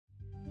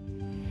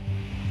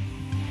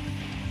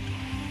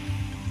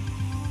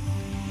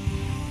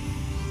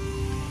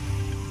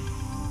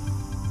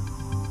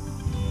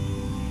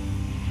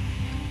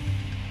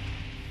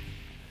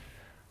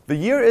The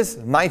year is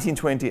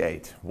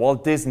 1928.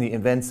 Walt Disney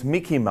invents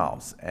Mickey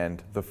Mouse,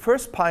 and the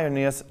first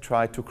pioneers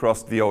try to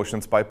cross the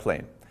oceans by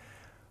plane.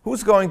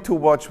 Who's going to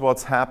watch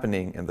what's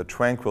happening in the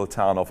tranquil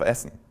town of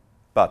Essen?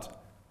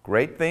 But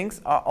great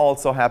things are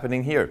also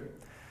happening here.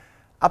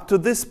 Up to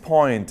this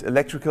point,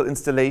 electrical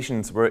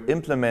installations were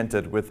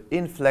implemented with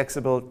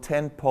inflexible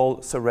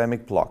 10-pole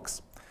ceramic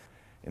blocks.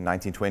 In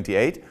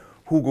 1928,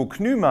 Hugo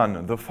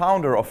Knümann, the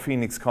founder of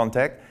Phoenix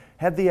Contact,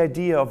 had the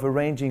idea of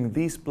arranging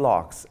these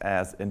blocks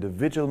as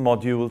individual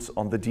modules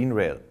on the DIN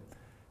rail.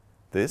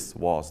 This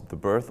was the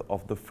birth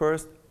of the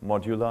first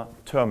modular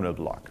terminal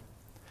block.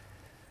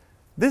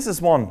 This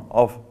is one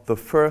of the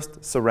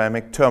first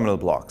ceramic terminal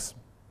blocks.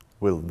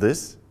 Will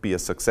this be a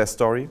success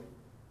story?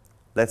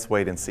 Let's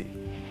wait and see.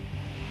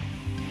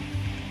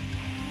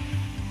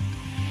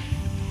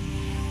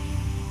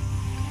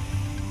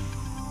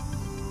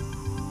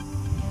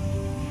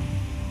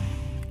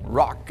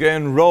 Rock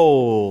and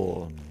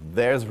roll!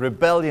 There's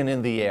rebellion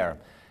in the air,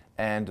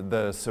 and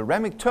the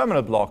ceramic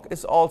terminal block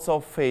is also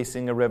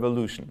facing a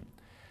revolution.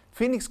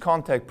 Phoenix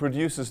Contact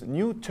produces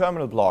new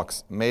terminal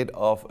blocks made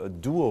of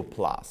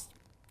Duo-Plast.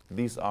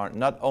 These are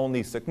not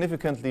only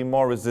significantly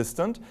more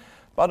resistant,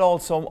 but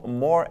also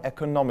more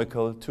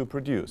economical to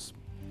produce.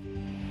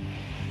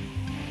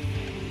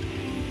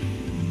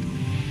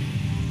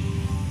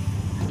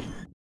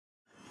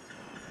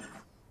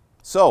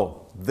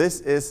 So, this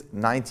is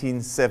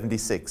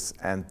 1976,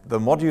 and the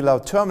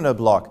modular terminal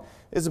block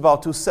is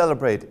about to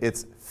celebrate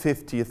its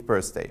 50th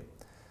birthday.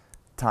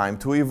 Time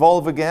to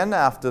evolve again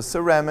after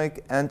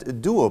ceramic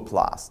and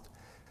Duo-Plast.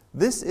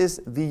 This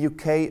is the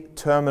UK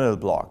terminal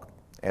block.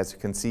 As you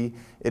can see,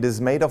 it is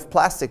made of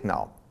plastic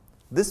now.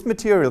 This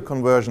material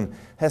conversion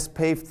has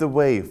paved the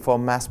way for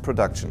mass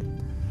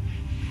production.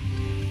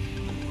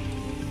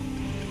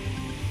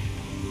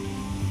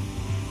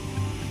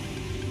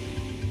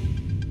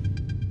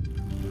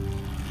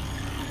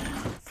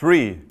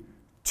 Three,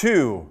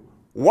 two,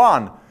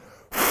 one.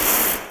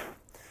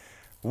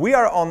 We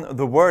are on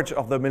the verge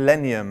of the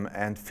millennium,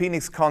 and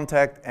Phoenix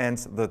Contact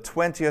ends the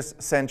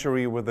 20th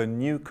century with a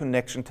new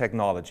connection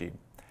technology.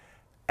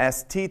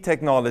 ST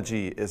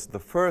technology is the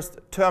first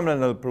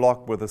terminal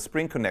block with a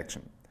spring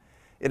connection.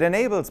 It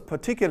enables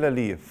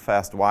particularly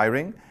fast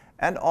wiring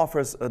and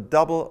offers a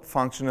double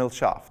functional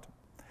shaft.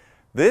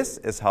 This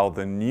is how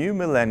the new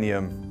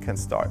millennium can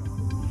start.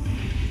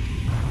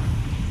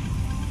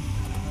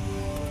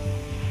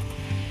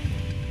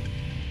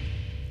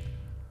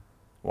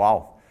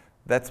 Wow,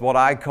 that's what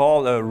I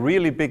call a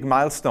really big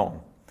milestone.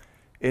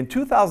 In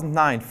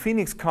 2009,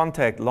 Phoenix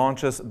Contact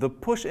launches the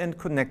push-in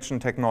connection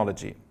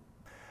technology.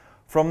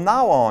 From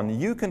now on,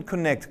 you can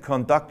connect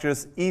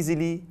conductors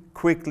easily,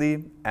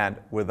 quickly, and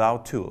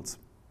without tools.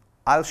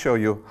 I'll show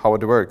you how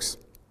it works.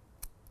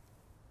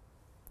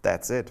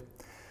 That's it.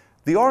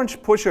 The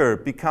orange pusher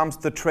becomes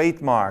the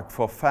trademark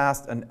for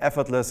fast and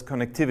effortless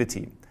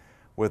connectivity.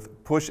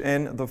 With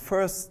push-in, the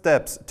first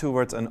steps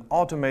towards an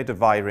automated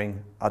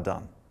wiring are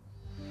done.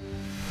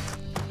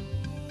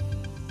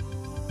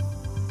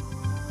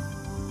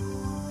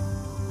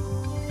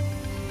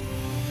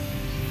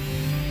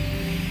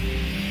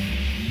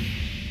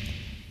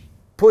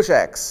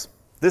 Push-X.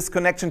 This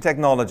connection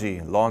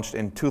technology, launched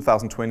in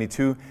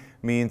 2022,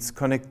 means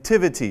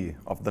connectivity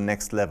of the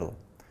next level.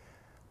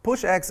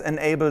 Push-X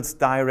enables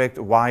direct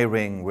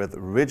wiring with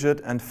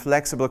rigid and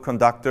flexible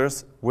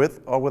conductors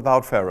with or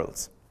without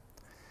ferrules.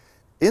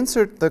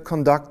 Insert the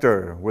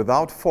conductor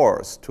without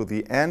force to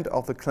the end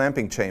of the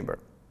clamping chamber.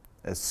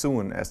 As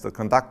soon as the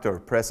conductor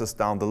presses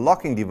down the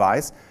locking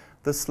device,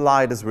 the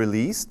slide is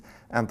released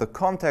and the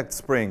contact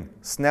spring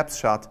snaps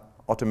shut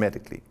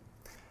automatically.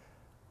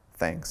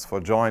 Thanks for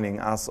joining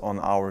us on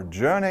our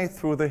journey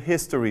through the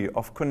history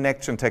of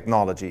connection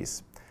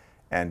technologies.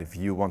 And if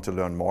you want to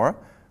learn more,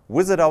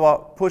 visit our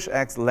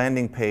Push-X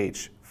landing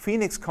page,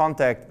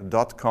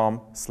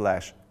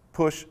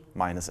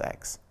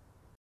 phoenixcontact.com/push-x.